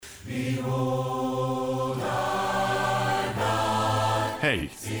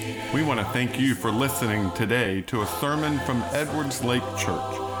Hey, we want to thank you for listening today to a sermon from Edwards Lake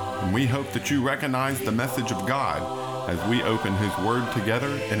Church, and we hope that you recognize the message of God as we open His Word together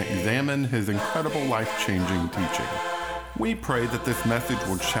and examine His incredible life-changing teaching. We pray that this message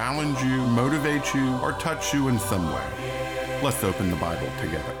will challenge you, motivate you, or touch you in some way. Let's open the Bible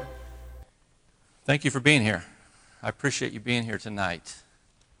together. Thank you for being here. I appreciate you being here tonight.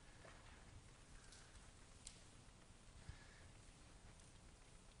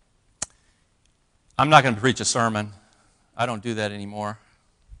 I'm not going to preach a sermon. I don't do that anymore.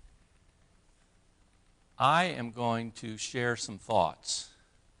 I am going to share some thoughts.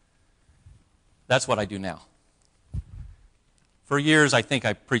 That's what I do now. For years, I think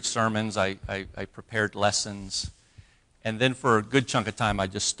I preached sermons, I prepared lessons, and then for a good chunk of time, I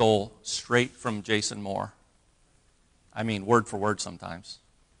just stole straight from Jason Moore. I mean, word for word sometimes.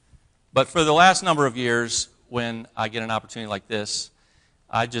 But for the last number of years, when I get an opportunity like this,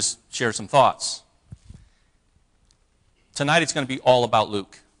 I just share some thoughts. Tonight it's going to be all about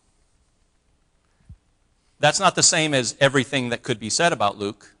Luke. That's not the same as everything that could be said about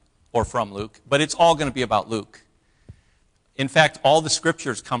Luke or from Luke, but it's all going to be about Luke. In fact, all the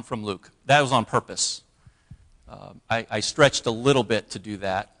scriptures come from Luke. That was on purpose. I stretched a little bit to do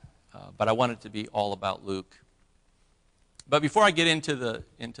that, but I want it to be all about Luke. But before I get into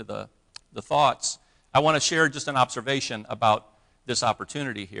the thoughts, I want to share just an observation about this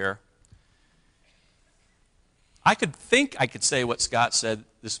opportunity here. I could say what Scott said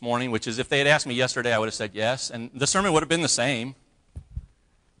this morning, which is if they had asked me yesterday, I would have said yes, and the sermon would have been the same,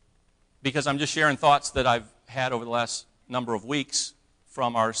 because I'm just sharing thoughts that I've had over the last number of weeks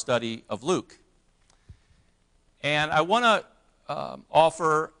from our study of Luke. And I want to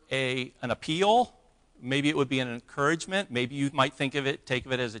offer an appeal. Maybe it would be an encouragement. Maybe you might take of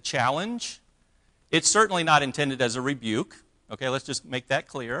it as a challenge. It's certainly not intended as a rebuke. Okay, let's just make that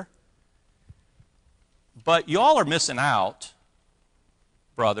clear. But y'all are missing out,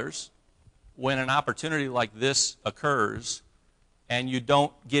 brothers, when an opportunity like this occurs and you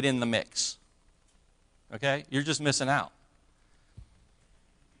don't get in the mix. Okay? You're just missing out.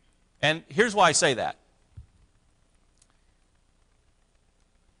 And here's why I say that.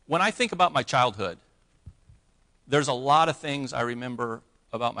 When I think about my childhood, there's a lot of things I remember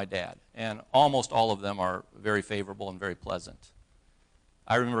about my dad, and almost all of them are very favorable and very pleasant.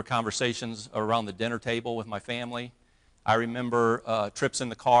 I remember conversations around the dinner table with my family. I remember trips in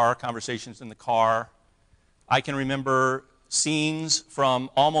the car, conversations in the car. I can remember scenes from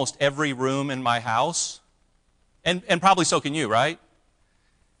almost every room in my house, and probably so can you, right?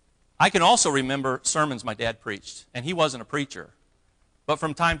 I can also remember sermons my dad preached, and he wasn't a preacher. But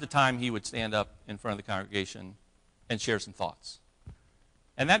from time to time, he would stand up in front of the congregation and share some thoughts.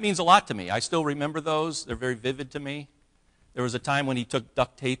 And that means a lot to me. I still remember those. They're very vivid to me. There was a time when he took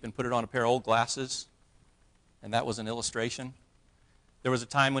duct tape and put it on a pair of old glasses, and that was an illustration. There was a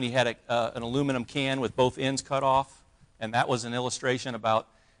time when he had an aluminum can with both ends cut off, and that was an illustration about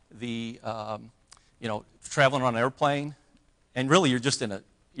the traveling on an airplane. And really, you're just in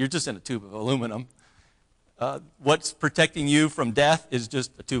a tube of aluminum. What's protecting you from death is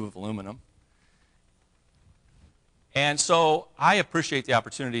just a tube of aluminum. And so I appreciate the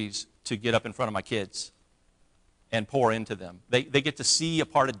opportunities to get up in front of my kids and pour into them. They get to see a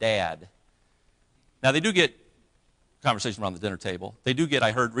part of Dad. Now, they do get conversation around the dinner table. They do get,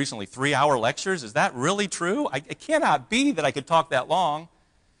 I heard recently, 3-hour lectures. Is that really true? It cannot be that I could talk that long.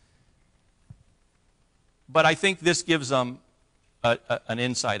 But I think this gives them an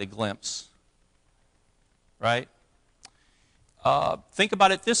insight, a glimpse. Right? Think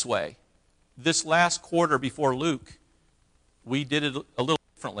about it this way. This last quarter before Luke, we did it a little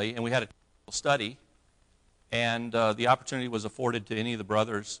differently, and we had a study. And the opportunity was afforded to any of the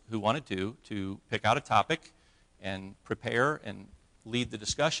brothers who wanted to pick out a topic and prepare and lead the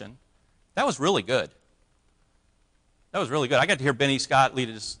discussion. That was really good. That was really good. I got to hear Benny Scott lead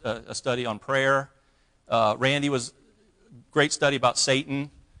a study on prayer. Randy was a great study about Satan.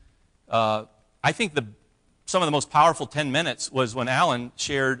 I think some of the most powerful 10 minutes was when Alan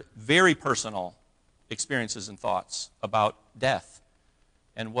shared very personal experiences and thoughts about death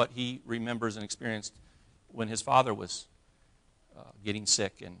and what he remembers and experienced when his father was getting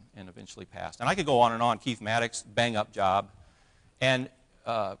sick and eventually passed. And I could go on and on. Keith Maddox, bang-up job. And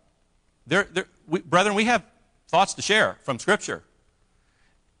brethren, we have thoughts to share from Scripture.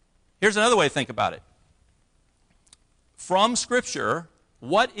 Here's another way to think about it. From Scripture,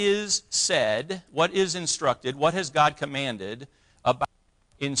 what is said, what is instructed, what has God commanded about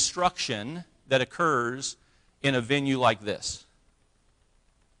instruction that occurs in a venue like this?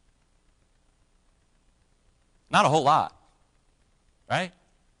 Not a whole lot. right?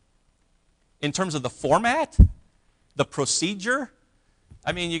 In terms of the format, the procedure,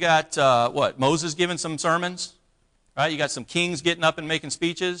 I mean, you got, Moses giving some sermons, right? You got some kings getting up and making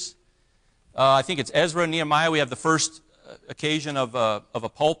speeches. I think it's Ezra and Nehemiah. We have the first occasion of a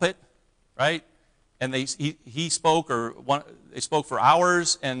pulpit, right? And he spoke, they spoke for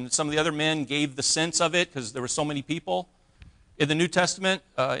hours, and some of the other men gave the sense of it because there were so many people. In the New Testament,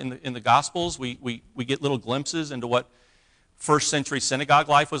 in the Gospels, we get little glimpses into what first century synagogue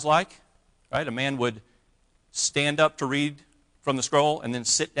life was like, right? A man would stand up to read from the scroll and then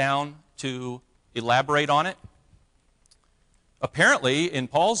sit down to elaborate on it. Apparently, in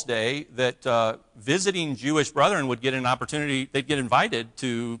Paul's day, that visiting Jewish brethren would get an opportunity, they'd get invited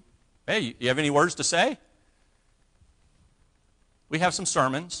to, hey, you have any words to say? We have some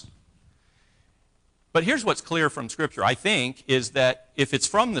sermons. But here's what's clear from Scripture, I think, is that if it's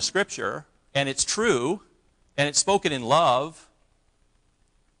from the Scripture, and it's true, and it's spoken in love,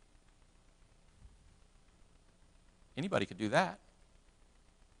 anybody could do that.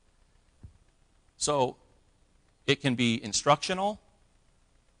 So, it can be instructional,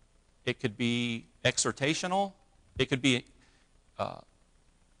 it could be exhortational, it could be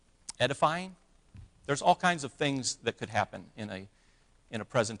edifying. There's all kinds of things that could happen in a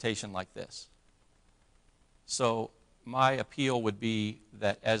presentation like this. So my appeal would be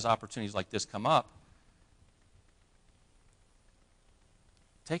that as opportunities like this come up,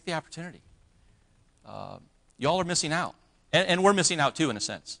 take the opportunity. Y'all are missing out. And we're missing out too, in a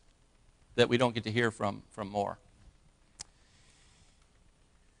sense, that we don't get to hear from more.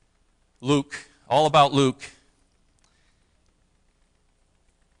 Luke, all about Luke.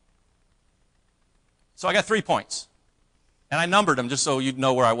 So I got 3 points. And I numbered them just so you'd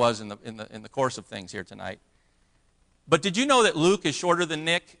know where I was in the course of things here tonight. But did you know that Luke is shorter than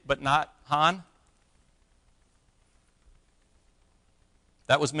Nick, but not Han?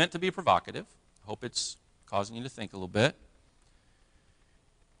 That was meant to be provocative. I hope it's causing you to think a little bit.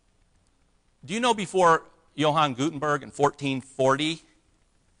 Do you know before Johann Gutenberg in 1440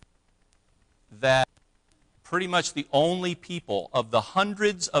 that pretty much the only people of the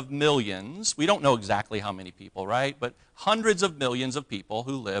hundreds of millions, we don't know exactly how many people, right? But hundreds of millions of people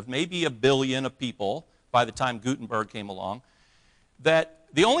who lived, maybe 1 billion of people by the time Gutenberg came along, that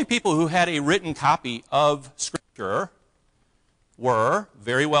the only people who had a written copy of Scripture were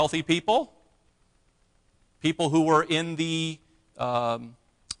very wealthy people, people who were in the,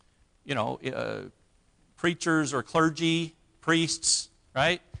 preachers or clergy, priests,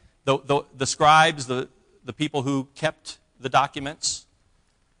 right? The scribes, the people who kept the documents.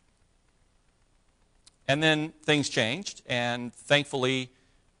 And then things changed, and thankfully,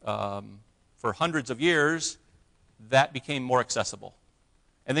 for hundreds of years, that became more accessible.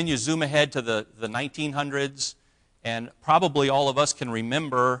 And then you zoom ahead to the 1900s, and probably all of us can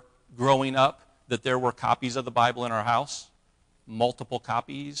remember growing up that there were copies of the Bible in our house, multiple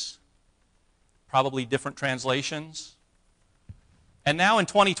copies, probably different translations. And now in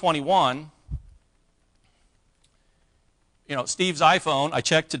 2021, Steve's iPhone, I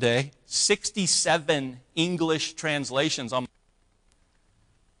checked today, 67 English translations.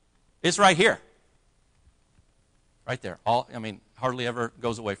 It's right here. Right there. Hardly ever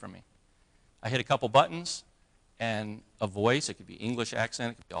goes away from me. I hit a couple buttons, and a voice, it could be English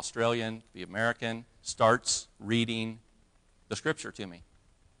accent, it could be Australian, it could be American, starts reading the Scripture to me.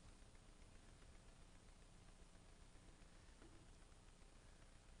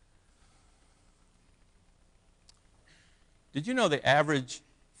 Did you know the average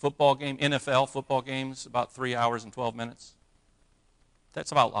football game, NFL football game, is about 3 hours and 12 minutes?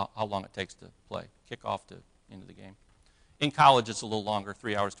 That's about how long it takes to play, kickoff to into the game. In college, it's a little longer,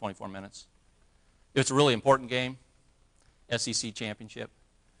 3 hours, 24 minutes. It's a really important game, SEC championship,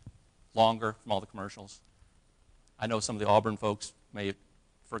 longer from all the commercials. I know some of the Auburn folks may have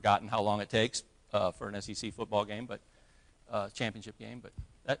forgotten how long it takes for an SEC football game, but championship game,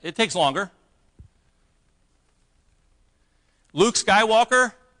 but it takes longer. Luke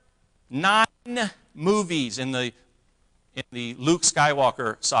Skywalker, 9 movies in the Luke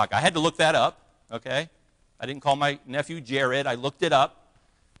Skywalker saga. I had to look that up, okay? I didn't call my nephew Jared. I looked it up.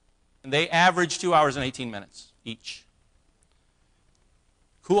 And they average 2 hours and 18 minutes each.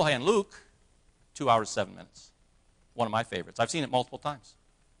 Cool Hand Luke, 2 hours, 7 minutes. One of my favorites. I've seen it multiple times.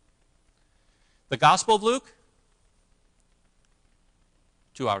 The Gospel of Luke,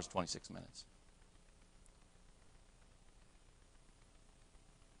 2 hours, 26 minutes.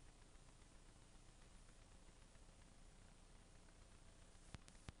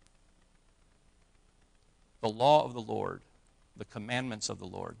 The law of the Lord, the commandments of the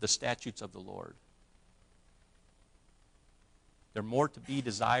Lord, the statutes of the Lord. They're more to be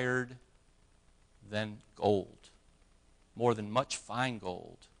desired than gold, more than much fine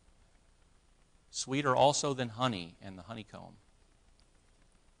gold. Sweeter also than honey and the honeycomb.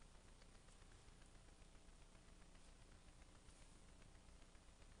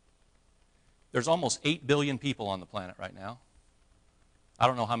 There's almost 8 billion people on the planet right now. I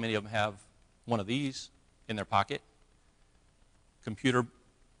don't know how many of them have one of these in their pocket. Computer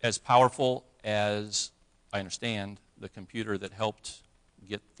as powerful as, I understand, the computer that helped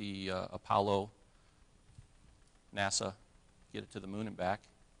get the Apollo, NASA, get it to the moon and back.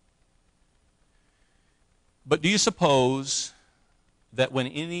 But do you suppose that when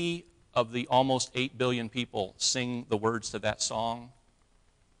any of the almost 8 billion people sing the words to that song,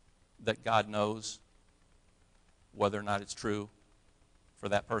 that God knows whether or not it's true for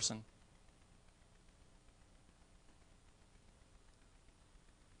that person?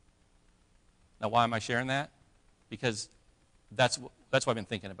 Now, why am I sharing that? Because that's what I've been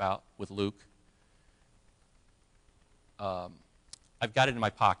thinking about with Luke. I've got it in my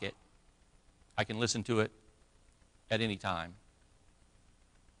pocket. I can listen to it at any time.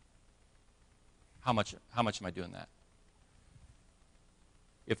 How much am I doing that?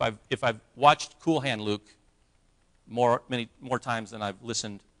 If I've watched Cool Hand Luke many more times than I've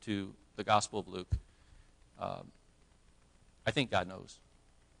listened to the Gospel of Luke, I think God knows.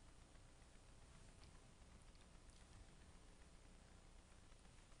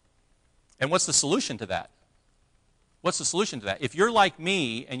 And what's the solution to that? What's the solution to that? If you're like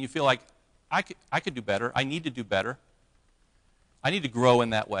me and you feel like, I could do better, I need to do better, I need to grow in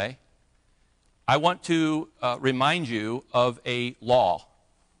that way, I want to remind you of a law.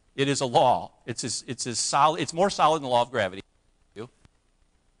 It is a law. It's as solid. It's more solid than the law of gravity. Same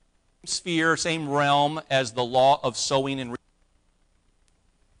sphere, same realm as the law of sowing and reaping.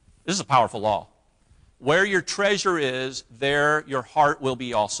 This is a powerful law. Where your treasure is, there your heart will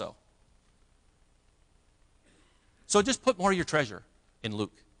be also. So just put more of your treasure in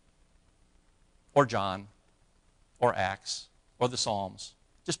Luke, or John, or Acts, or the Psalms.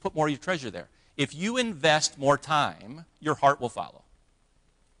 Just put more of your treasure there. If you invest more time, your heart will follow.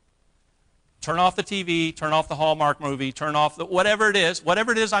 Turn off the TV, turn off the Hallmark movie, turn off whatever it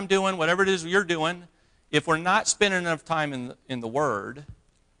is I'm doing, whatever it is you're doing. If we're not spending enough time in the Word,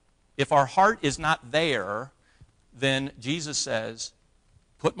 if our heart is not there, then Jesus says,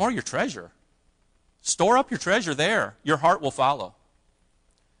 put more of your treasure. Store up your treasure there. Your heart will follow.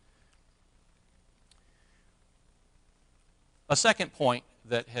 A second point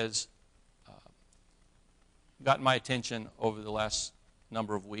that has gotten my attention over the last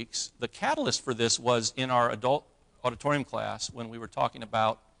number of weeks, the catalyst for this was in our adult auditorium class when we were talking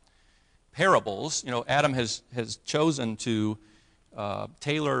about parables. You know, Adam has chosen to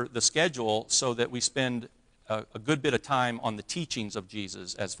tailor the schedule so that we spend a good bit of time on the teachings of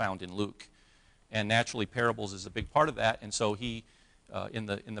Jesus as found in Luke. And naturally, parables is a big part of that. And so he, in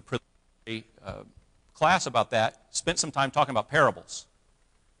the preliminary class about that, spent some time talking about parables.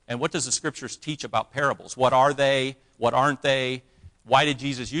 And what does the Scriptures teach about parables? What are they? What aren't they? Why did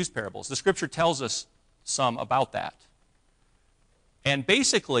Jesus use parables? The Scripture tells us some about that. And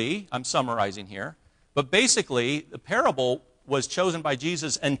basically, I'm summarizing here, but basically, the parable was chosen by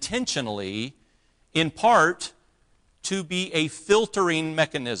Jesus intentionally, in part, to be a filtering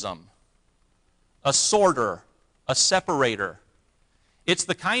mechanism, a sorter, a separator. It's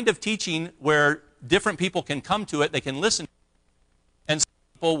the kind of teaching where different people can come to it, they can listen, and some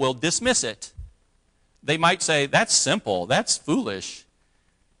people will dismiss it. They might say, that's simple, that's foolish.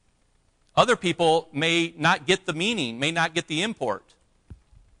 Other people may not get the meaning, may not get the import.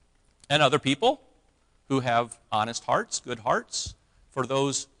 And other people who have honest hearts, good hearts, for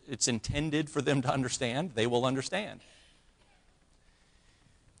those it's intended for them to understand, they will understand.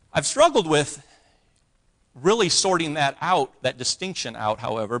 I've struggled with really sorting that out, that distinction out,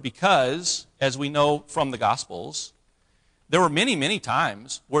 however, because, as we know from the Gospels, there were many, many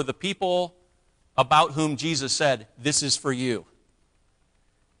times where the people about whom Jesus said, this is for you,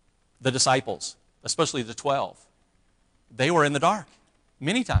 the disciples, especially the 12, they were in the dark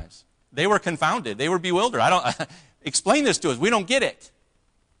many times. They were confounded. They were bewildered. Explain this to us. We don't get it.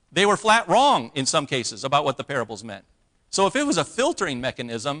 They were flat wrong in some cases about what the parables meant. So if it was a filtering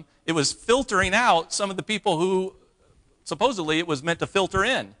mechanism, it was filtering out some of the people who supposedly it was meant to filter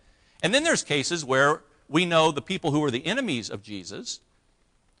in. And then there's cases where we know the people who were the enemies of Jesus,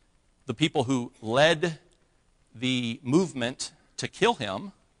 the people who led the movement to kill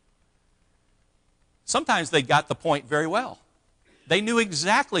him, sometimes they got the point very well. They knew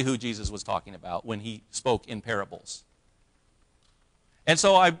exactly who Jesus was talking about when he spoke in parables. And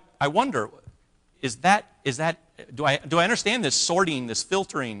so I wonder, is that do I understand this sorting, this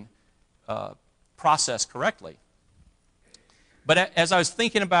filtering process correctly? But as I was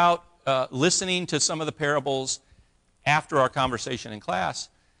thinking about listening to some of the parables after our conversation in class,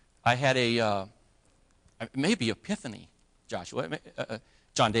 I had maybe epiphany, Joshua,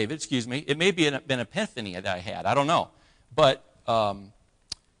 John David, excuse me. It may be been epiphany that I had. I don't know. But an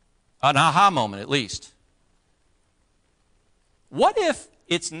aha moment, at least. What if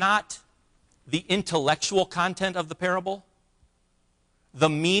it's not the intellectual content of the parable, the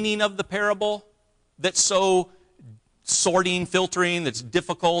meaning of the parable that's so sorting, filtering, that's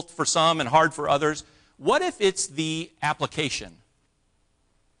difficult for some and hard for others? What if it's the application?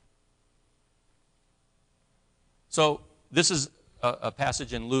 So this is a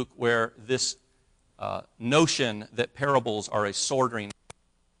passage in Luke where this notion that parables are a sorting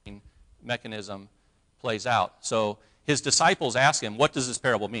mechanism plays out. So his disciples asked him, what does this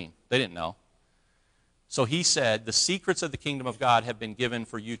parable mean? They didn't know. So he said, the secrets of the kingdom of God have been given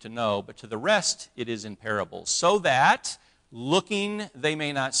for you to know, but to the rest it is in parables, so that looking they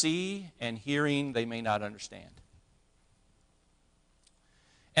may not see, and hearing they may not understand.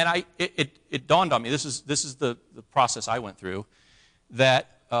 And it dawned on me, this is the process I went through, that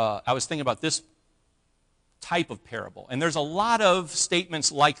I was thinking about this type of parable. And there's a lot of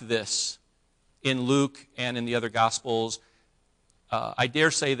statements like this in Luke and in the other Gospels. I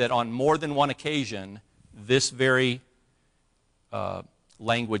dare say that on more than one occasion, this very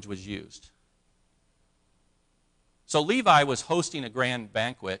language was used. So Levi was hosting a grand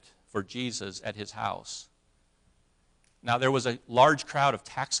banquet for Jesus at his house. Now there was a large crowd of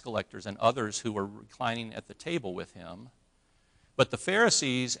tax collectors and others who were reclining at the table with him. But the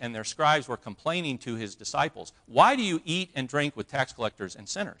Pharisees and their scribes were complaining to his disciples, "Why do you eat and drink with tax collectors and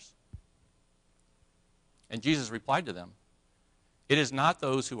sinners?" And Jesus replied to them, "It is not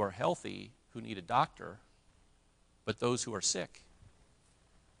those who are healthy who need a doctor, but those who are sick."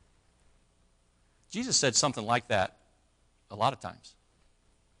 Jesus said something like that a lot of times.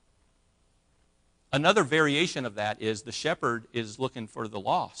 Another variation of that is the shepherd is looking for the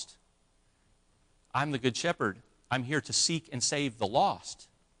lost. I'm the good shepherd. I'm here to seek and save the lost.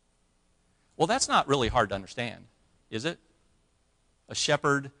 Well, that's not really hard to understand, is it? A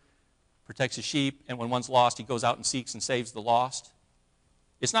shepherd protects his sheep, and when one's lost, he goes out and seeks and saves the lost.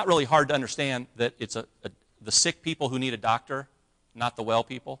 It's not really hard to understand that it's the sick people who need a doctor, not the well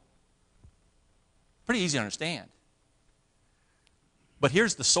people. Pretty easy to understand. But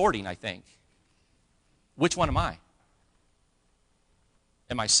here's the sorting, I think. Which one am I?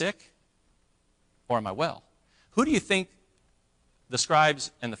 Am I sick or am I well? Who do you think the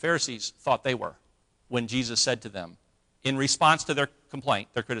scribes and the Pharisees thought they were when Jesus said to them, in response to their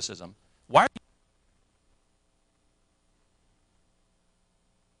complaint, their criticism, why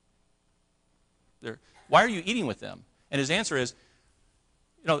are you eating with them? And his answer is,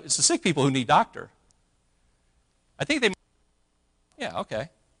 it's the sick people who need doctor. I think they, yeah, okay.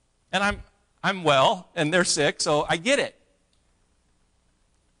 And I'm well, and they're sick, so I get it.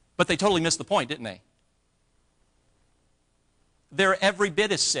 But they totally missed the point, didn't they? They're every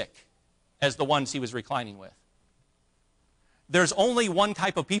bit as sick as the ones he was reclining with. There's only one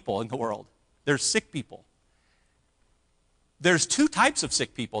type of people in the world. There's sick people. There's two types of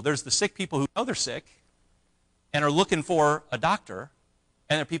sick people. There's the sick people who know they're sick and are looking for a doctor,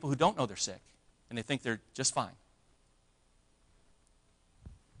 and there are people who don't know they're sick, and they think they're just fine.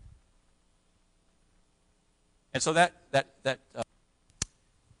 And so that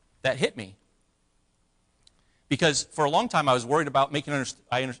hit me. Because for a long time I was worried about making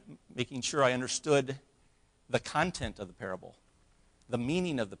sure I understood the content of the parable, the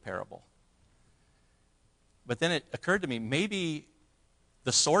meaning of the parable. But then it occurred to me, maybe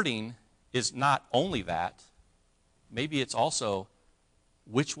the sorting is not only that, maybe it's also,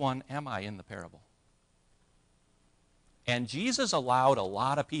 which one am I in the parable? And Jesus allowed a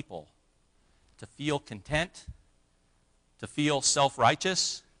lot of people to feel content, to feel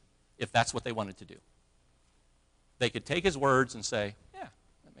self-righteous, if that's what they wanted to do. They could take his words and say, yeah,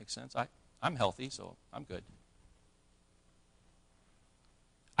 that makes sense. I'm healthy, so I'm good.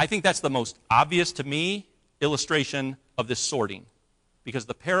 I think that's the most obvious, to me, illustration of this sorting. Because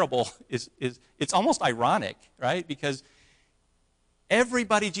the parable it's almost ironic, right? Because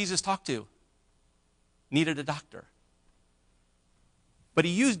everybody Jesus talked to needed a doctor. But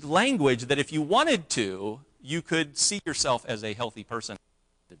he used language that if you wanted to, you could see yourself as a healthy person,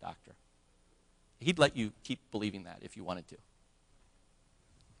 the doctor. He'd let you keep believing that if you wanted to.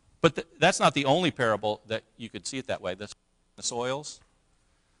 But that's not the only parable that you could see it that way. The soils.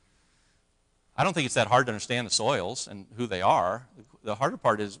 I don't think it's that hard to understand the soils and who they are. The harder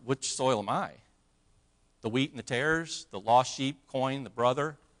part is, which soil am I? The wheat and the tares, the lost sheep, coin, the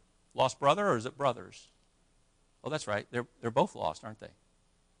brother. Lost brother, or is it brothers? Oh, that's right. They're both lost, aren't they?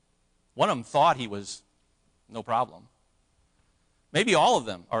 One of them thought he was no problem. Maybe all of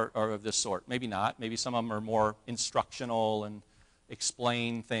them are of this sort. Maybe not. Maybe some of them are more instructional and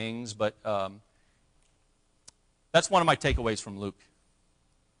explain things. But that's one of my takeaways from Luke.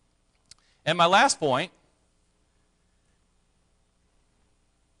 And my last point,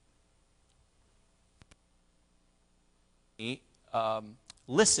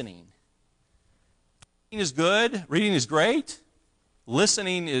 listening. Reading is good. Reading is great.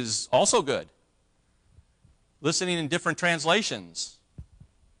 Listening is also good. Listening in different translations.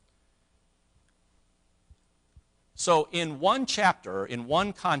 So in one chapter, in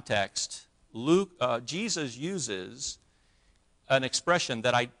one context, Jesus uses an expression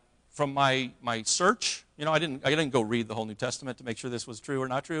that from my search, I didn't go read the whole New Testament to make sure this was true or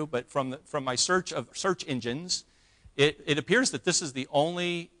not true, but from my search of search engines, it appears that this is the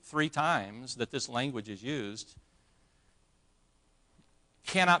only 3 times that this language is used.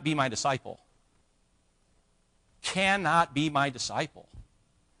 Cannot be my disciple. Cannot be my disciple.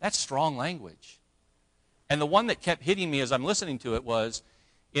 That's strong language. And the one that kept hitting me as I'm listening to it was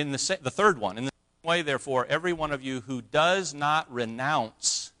in the third one. In the same way, therefore, every one of you who does not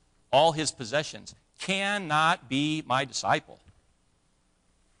renounce all his possessions cannot be my disciple.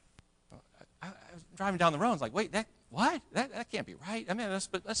 I was driving down the road. I was like, wait, what? That can't be right. I mean,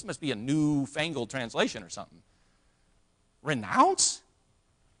 this must be a newfangled translation or something. Renounce?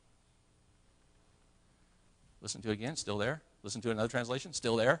 Listen to it again, still there. Listen to another translation,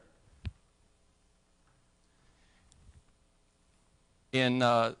 still there. In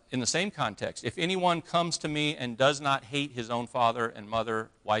the same context, if anyone comes to me and does not hate his own father and mother,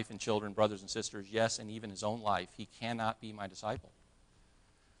 wife and children, brothers and sisters, yes, and even his own life, he cannot be my disciple.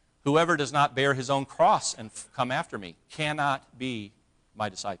 Whoever does not bear his own cross and come after me cannot be my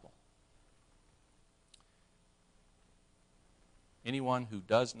disciple. Anyone who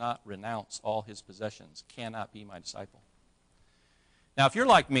does not renounce all his possessions cannot be my disciple. Now, if you're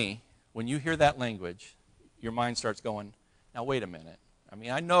like me, when you hear that language, your mind starts going, now wait a minute. I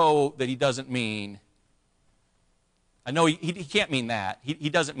mean, I know that he doesn't mean, I know he can't mean that. He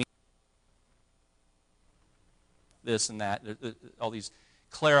doesn't mean this and that, all these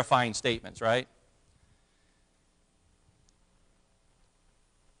clarifying statements, right?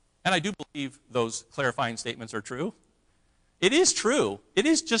 And I do believe those clarifying statements are true. It is true. It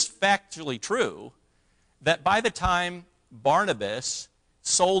is just factually true that by the time Barnabas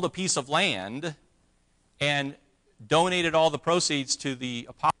sold a piece of land and donated all the proceeds to the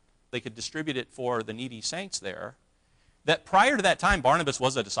apostles, they could distribute it for the needy saints there, that prior to that time, Barnabas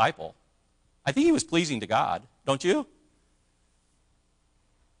was a disciple. I think he was pleasing to God, don't you?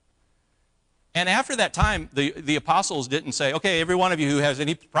 And after that time, the apostles didn't say, okay, every one of you who has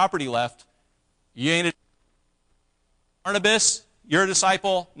any property left, you ain't a Barnabas, you're a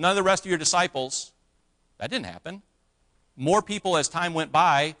disciple, none of the rest of your disciples. That didn't happen. More people, as time went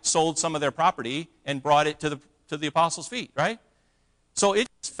by, sold some of their property and brought it to the apostles' feet, right? So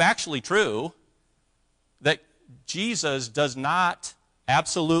it's factually true that Jesus does not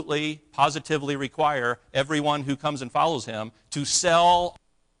absolutely, positively require everyone who comes and follows him to sell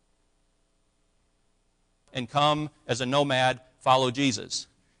and come as a nomad, follow Jesus.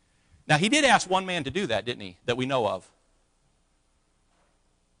 Now, he did ask one man to do that, didn't he, that we know of?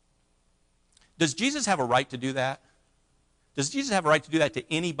 Does Jesus have a right to do that? Does Jesus have a right to do that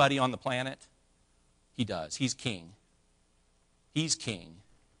to anybody on the planet? He does. He's king. He's king.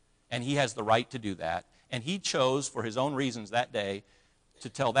 And he has the right to do that. And he chose, for his own reasons that day, to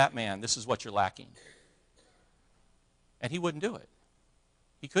tell that man, this is what you're lacking. And he wouldn't do it.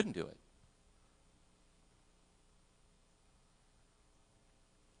 He couldn't do it.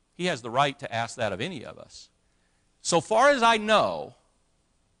 He has the right to ask that of any of us. So far as I know,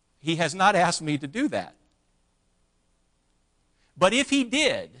 he has not asked me to do that. But if he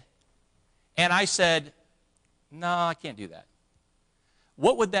did, and I said, no, I can't do that,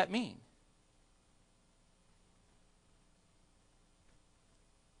 what would that mean?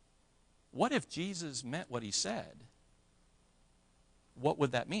 What if Jesus meant what he said? What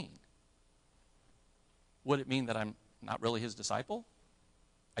would that mean? Would it mean that I'm not really his disciple?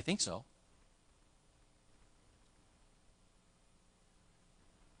 I think so.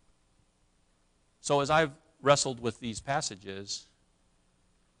 So as I've wrestled with these passages,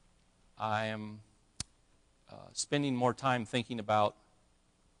 I am spending more time thinking about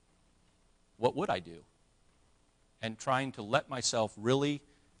what would I do? And trying to let myself really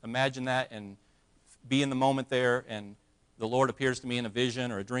imagine that and be in the moment there, and the Lord appears to me in a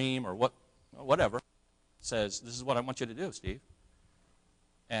vision or a dream or whatever. says, this is what I want you to do, Steve.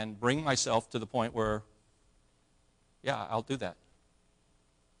 And bring myself to the point where, yeah, I'll do that.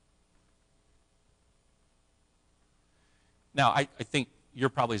 Now, I think you're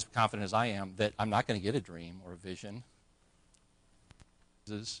probably as confident as I am that I'm not going to get a dream or a vision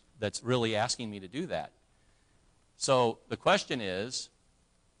that's really asking me to do that. So the question is,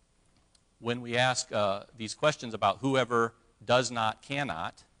 when we ask these questions about whoever does not,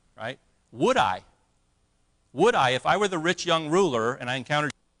 cannot, right? Would I, if I were the rich young ruler and I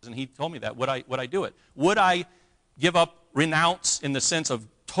encountered Jesus and he told me that, would I do it? Would I give up, renounce in the sense of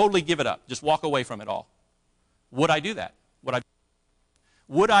totally give it up, just walk away from it all? Would I do that?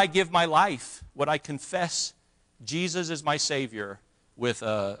 Would I give my life? Would I confess Jesus is my Savior with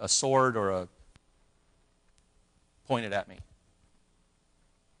a sword or a pointed at me?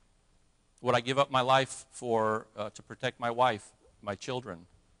 Would I give up my life to protect my wife, my children,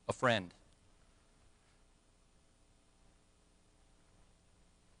 a friend?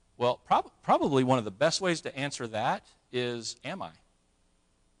 Well, probably one of the best ways to answer that is, am I?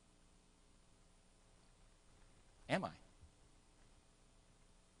 Am I?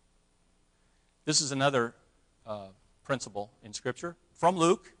 This is another principle in Scripture. From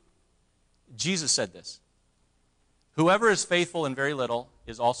Luke, Jesus said this: whoever is faithful in very little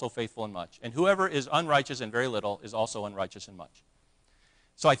is also faithful in much, and whoever is unrighteous in very little is also unrighteous in much.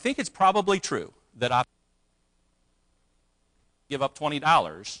 So I think it's probably true that I give up $20,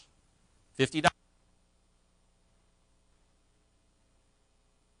 $50.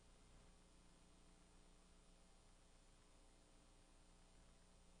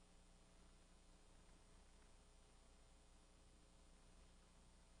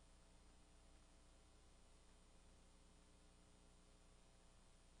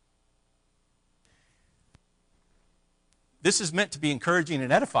 This is meant to be encouraging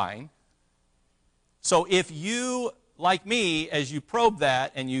and edifying. So if you, like me, as you probe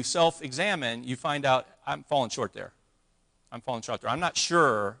that and you self-examine, you find out, I'm falling short there. I'm falling short there. I'm not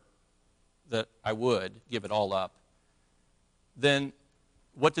sure that I would give it all up. Then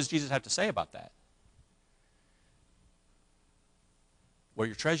what does Jesus have to say about that? Where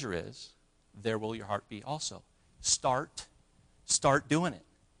your treasure is, there will your heart be also. Start doing it.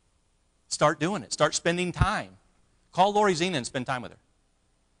 Start doing it. Start spending time. Call Lori Zena and spend time with her.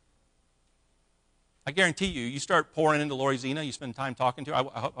 I guarantee you start pouring into Lori Zena, you spend time talking to her.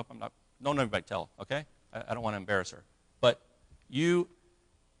 I hope I'm not, don't everybody tell, okay? I don't want to embarrass her. But you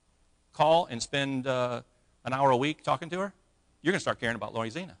call and spend an hour a week talking to her, you're going to start caring about Lori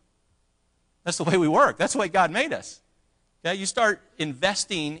Zena. That's the way we work. That's the way God made us. Yeah, you start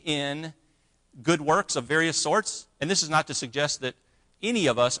investing in good works of various sorts, and this is not to suggest that any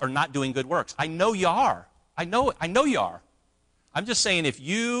of us are not doing good works. I know you are. I know you are. I'm just saying, if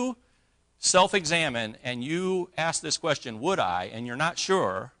you self-examine and you ask this question, would I, and you're not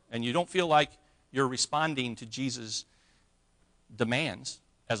sure, and you don't feel like you're responding to Jesus' demands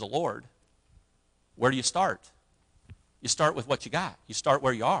as a Lord, where do you start? You start with what you got. You start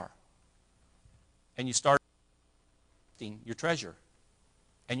where you are. And you start your treasure.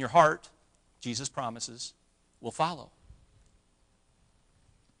 And your heart, Jesus promises, will follow.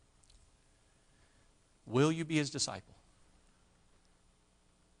 Will you be his disciple?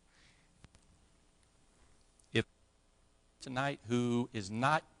 If tonight who is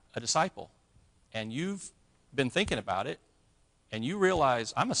not a disciple, and you've been thinking about it, and you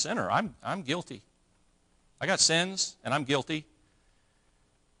realize, I'm a sinner, I'm guilty. I got sins, and I'm guilty.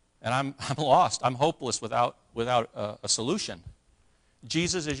 And I'm lost. I'm hopeless without a solution.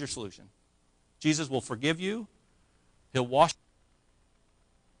 Jesus is your solution. Jesus will forgive you. He'll wash you.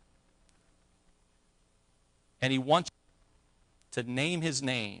 And he wants you to name his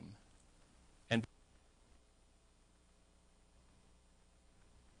name and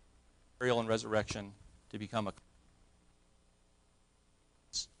burial and resurrection to become a.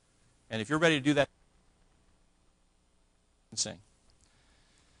 And if you're ready to do that, sing.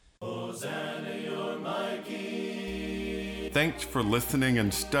 Hosanna, you're my King. Thanks for listening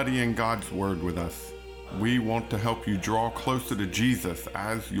and studying God's Word with us. We want to help you draw closer to Jesus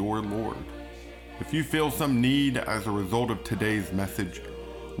as your Lord. If you feel some need as a result of today's message,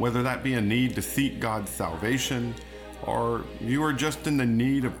 whether that be a need to seek God's salvation, or you are just in the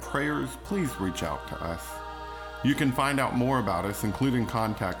need of prayers, please reach out to us. You can find out more about us, including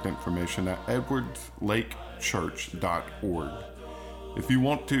contact information, at edwardslakechurch.org. If you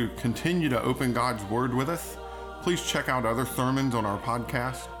want to continue to open God's Word with us, please check out other sermons on our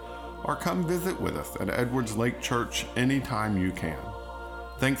podcast, or come visit with us at Edwards Lake Church anytime you can.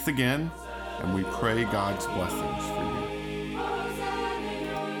 Thanks again, and we pray God's blessings for you.